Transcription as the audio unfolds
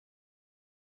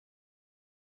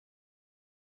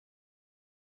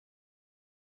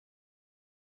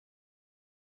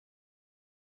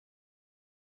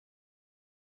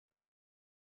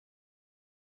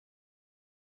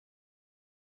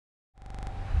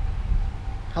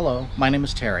Hello, my name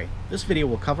is Terry. This video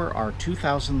will cover our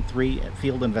 2003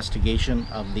 field investigation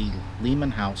of the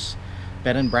Lehmann House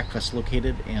bed and breakfast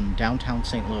located in downtown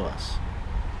St. Louis.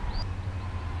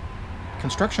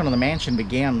 Construction on the mansion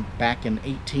began back in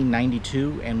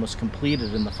 1892 and was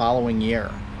completed in the following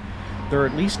year. There are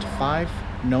at least 5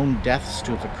 known deaths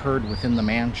to have occurred within the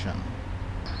mansion.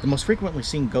 The most frequently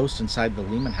seen ghost inside the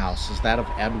Lehmann House is that of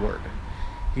Edward.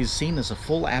 He's seen as a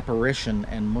full apparition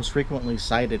and most frequently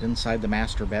sighted inside the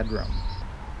master bedroom.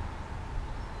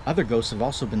 Other ghosts have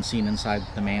also been seen inside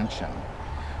the mansion.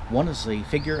 One is the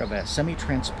figure of a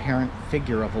semi-transparent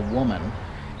figure of a woman,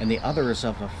 and the other is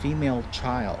of a female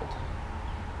child.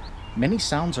 Many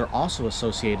sounds are also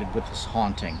associated with this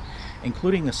haunting,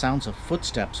 including the sounds of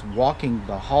footsteps walking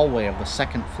the hallway of the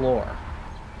second floor.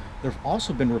 There have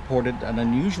also been reported an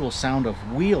unusual sound of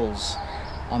wheels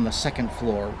on the second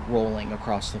floor rolling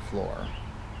across the floor.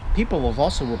 People have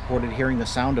also reported hearing the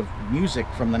sound of music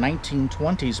from the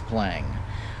 1920s playing,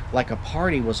 like a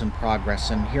party was in progress,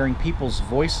 and hearing people's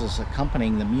voices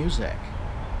accompanying the music.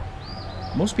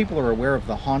 Most people are aware of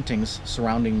the hauntings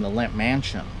surrounding the Lemp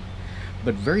Mansion,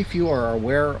 but very few are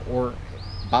aware or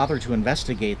bother to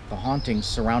investigate the hauntings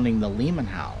surrounding the Lehmann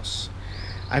House.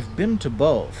 I've been to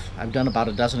both. I've done about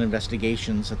a dozen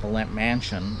investigations at the Lemp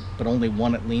Mansion, but only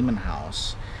one at Lehmann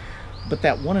House. But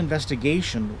that one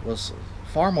investigation was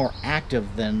far more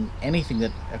active than anything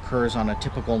that occurs on a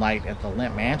typical night at the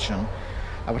Lemp Mansion.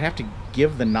 I would have to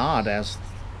give the nod as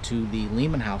to the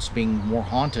Lehmann House being more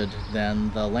haunted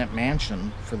than the Lemp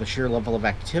Mansion for the sheer level of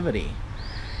activity.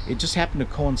 It just happened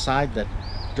to coincide that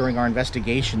during our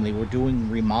investigation they were doing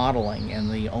remodeling,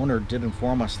 and the owner did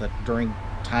inform us that during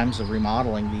times of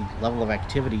remodeling the level of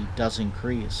activity does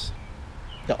increase.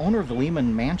 The owner of the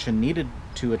Lehmann Mansion needed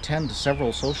to attend to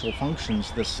several social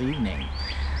functions this evening,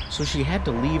 so she had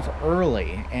to leave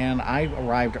early, and I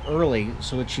arrived early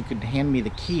so that she could hand me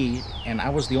the key, and I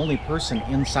was the only person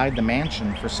inside the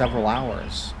mansion for several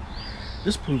hours.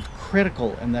 This proved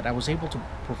critical in that I was able to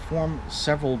perform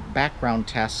several background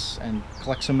tests and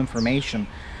collect some information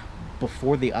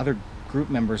before the other group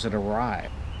members had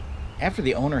arrived. After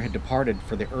the owner had departed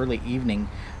for the early evening,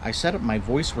 I set up my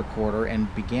voice recorder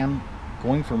and began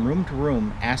going from room to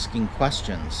room asking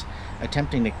questions,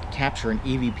 attempting to capture an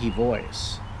EVP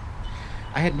voice.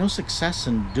 I had no success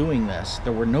in doing this.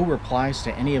 There were no replies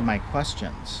to any of my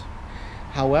questions.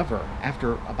 However,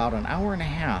 after about an hour and a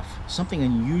half, something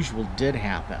unusual did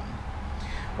happen.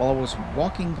 While I was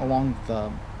walking along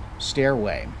the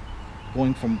stairway,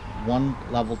 going from one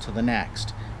level to the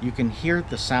next, you can hear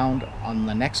the sound on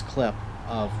the next clip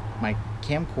of my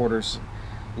camcorder's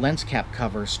lens cap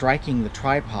cover striking the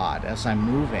tripod as I'm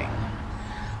moving.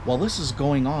 While this is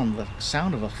going on, the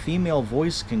sound of a female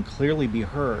voice can clearly be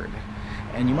heard.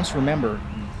 And you must remember,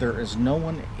 there is no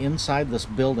one inside this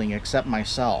building except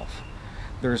myself.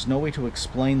 There is no way to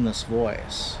explain this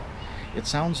voice. It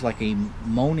sounds like a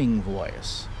moaning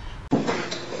voice.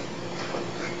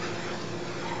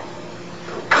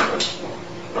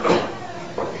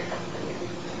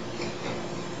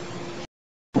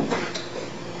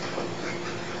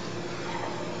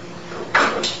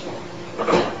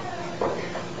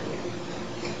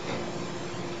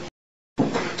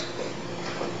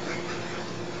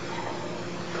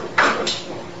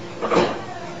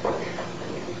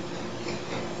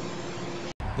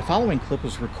 The following clip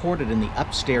was recorded in the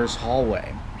upstairs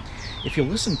hallway. If you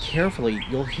listen carefully,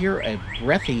 you'll hear a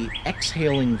breathy,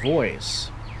 exhaling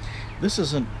voice. This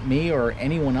isn't me or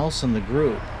anyone else in the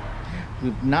group.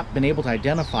 We've not been able to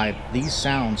identify these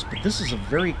sounds, but this is a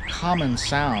very common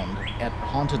sound at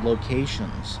haunted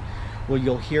locations, where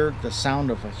you'll hear the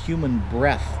sound of a human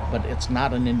breath, but it's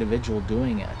not an individual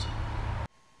doing it.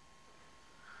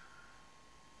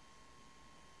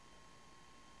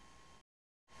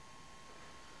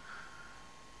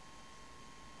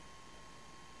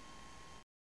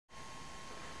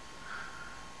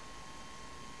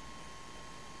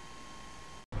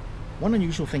 One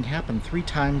unusual thing happened 3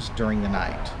 times during the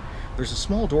night. There's a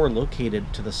small door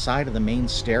located to the side of the main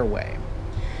stairway.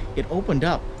 It opened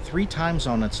up 3 times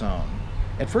on its own.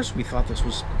 At first we thought this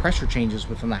was pressure changes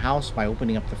within the house by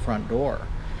opening up the front door.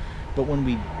 But when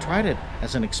we tried it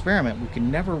as an experiment, we could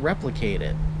never replicate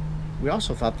it. We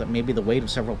also thought that maybe the weight of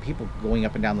several people going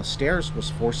up and down the stairs was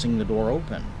forcing the door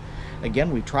open.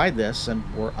 Again, we tried this and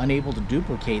were unable to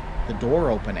duplicate the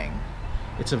door opening.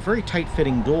 It's a very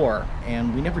tight-fitting door,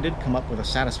 and we never did come up with a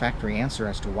satisfactory answer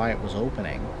as to why it was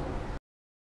opening.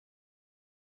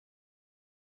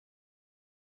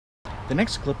 The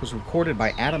next clip was recorded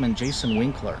by Adam and Jason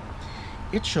Winkler.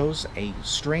 It shows a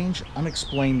strange,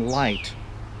 unexplained light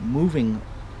moving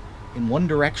in one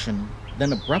direction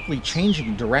then abruptly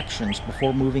changing directions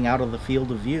before moving out of the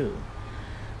field of view.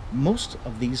 Most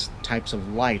of these types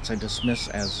of lights I dismiss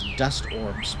as dust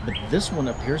orbs, but this one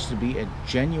appears to be a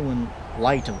genuine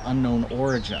light of unknown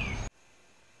origin.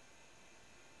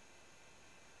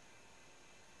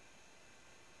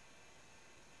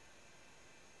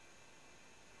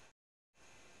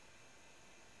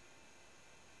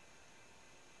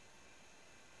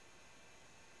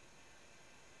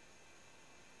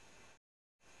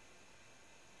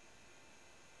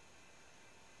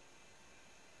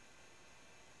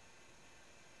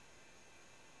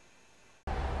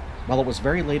 While it was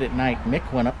very late at night,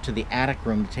 Mick went up to the attic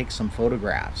room to take some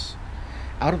photographs.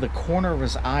 Out of the corner of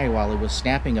his eye while he was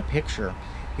snapping a picture,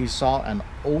 he saw an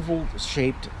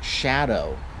oval-shaped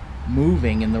shadow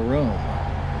moving in the room.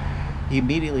 He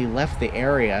immediately left the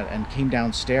area and came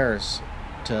downstairs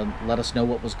to let us know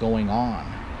what was going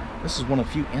on. This is one of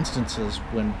the few instances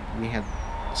when we had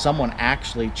someone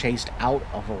actually chased out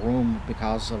of a room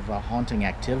because of haunting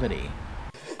activity.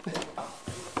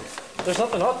 There's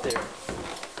something up there.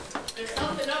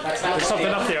 There's something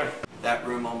up there. That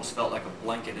room almost felt like a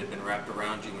blanket had been wrapped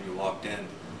around you when you walked in.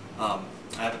 I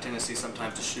have a tendency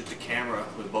sometimes to shoot the camera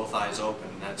with both eyes open.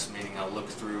 That's meaning I'll look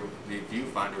through the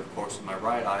viewfinder, of course, with my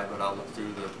right eye, but I'll look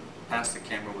through past the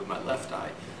camera with my left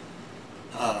eye.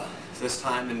 This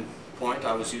time and point,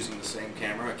 I was using the same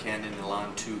camera, a Canon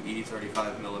Elan 2E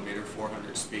 35mm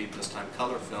 400 speed, this time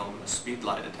color film, a speed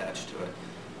light attached to it.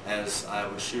 As I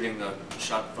was shooting the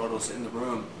shot photos in the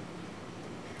room,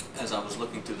 as I was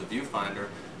looking through the viewfinder,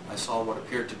 I saw what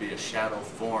appeared to be a shadow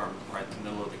form right in the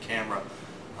middle of the camera.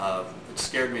 It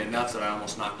scared me enough that I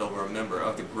almost knocked over a member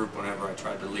of the group whenever I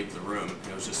tried to leave the room.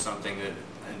 It was just something that,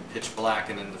 in pitch black,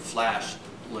 and in the flash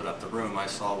lit up the room, I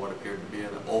saw what appeared to be an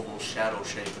oval shadow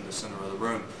shape in the center of the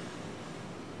room.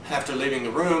 After leaving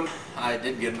the room, I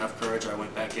did get enough courage. I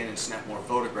went back in and snapped more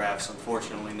photographs.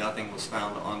 Unfortunately, nothing was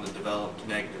found on the developed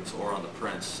negatives or on the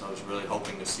prints, so I was really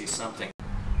hoping to see something.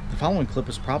 The following clip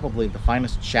is probably the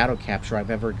finest shadow capture I've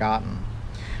ever gotten.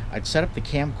 I'd set up the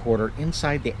camcorder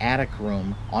inside the attic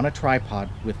room on a tripod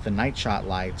with the night shot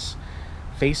lights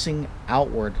facing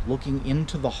outward, looking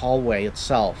into the hallway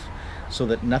itself so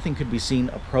that nothing could be seen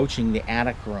approaching the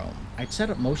attic room. I'd set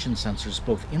up motion sensors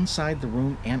both inside the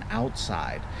room and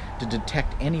outside to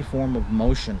detect any form of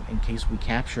motion in case we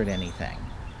captured anything.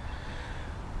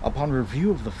 Upon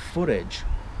review of the footage,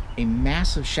 a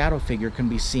massive shadow figure can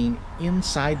be seen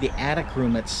inside the attic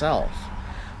room itself,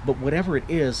 but whatever it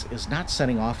is not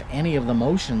setting off any of the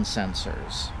motion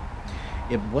sensors.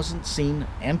 It wasn't seen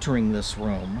entering this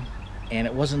room, and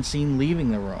it wasn't seen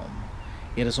leaving the room.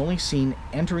 It is only seen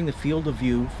entering the field of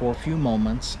view for a few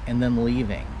moments and then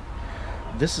leaving.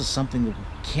 This is something that we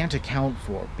can't account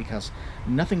for because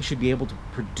nothing should be able to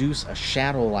produce a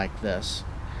shadow like this.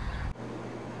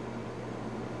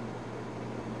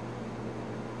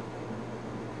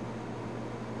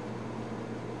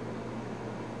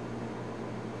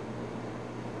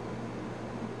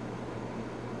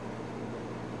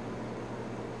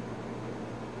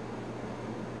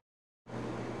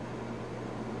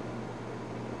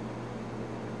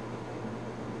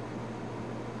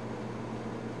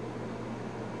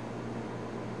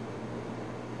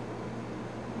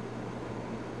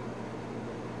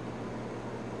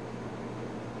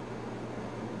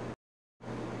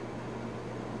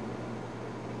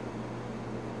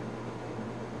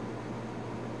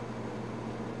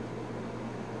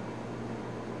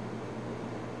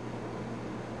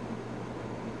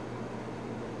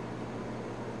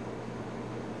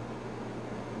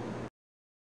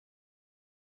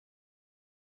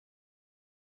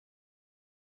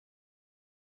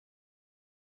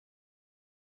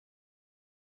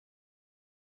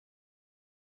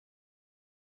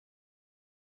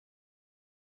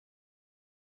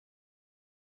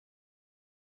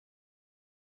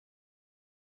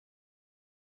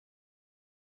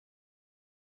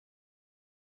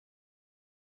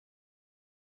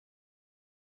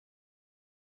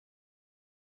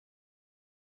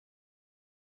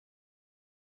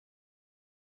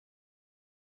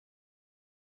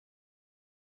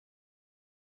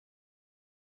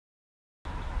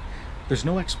 There's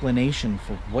no explanation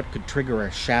for what could trigger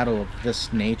a shadow of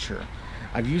this nature.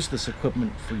 I've used this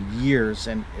equipment for years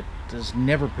and it has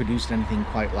never produced anything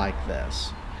quite like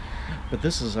this. But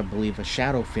this is, I believe, a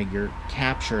shadow figure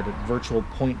captured at virtual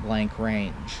point-blank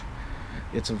range.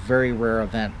 It's a very rare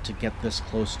event to get this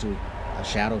close to a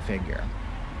shadow figure.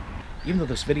 Even though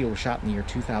this video was shot in the year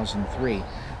 2003,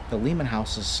 the Lehmann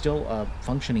House is still a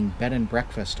functioning bed and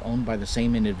breakfast owned by the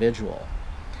same individual.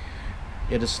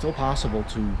 It is still possible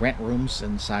to rent rooms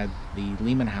inside the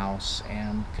Lehmann House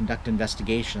and conduct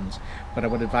investigations, but I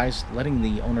would advise letting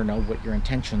the owner know what your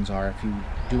intentions are if you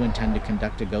do intend to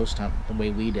conduct a ghost hunt the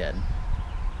way we did.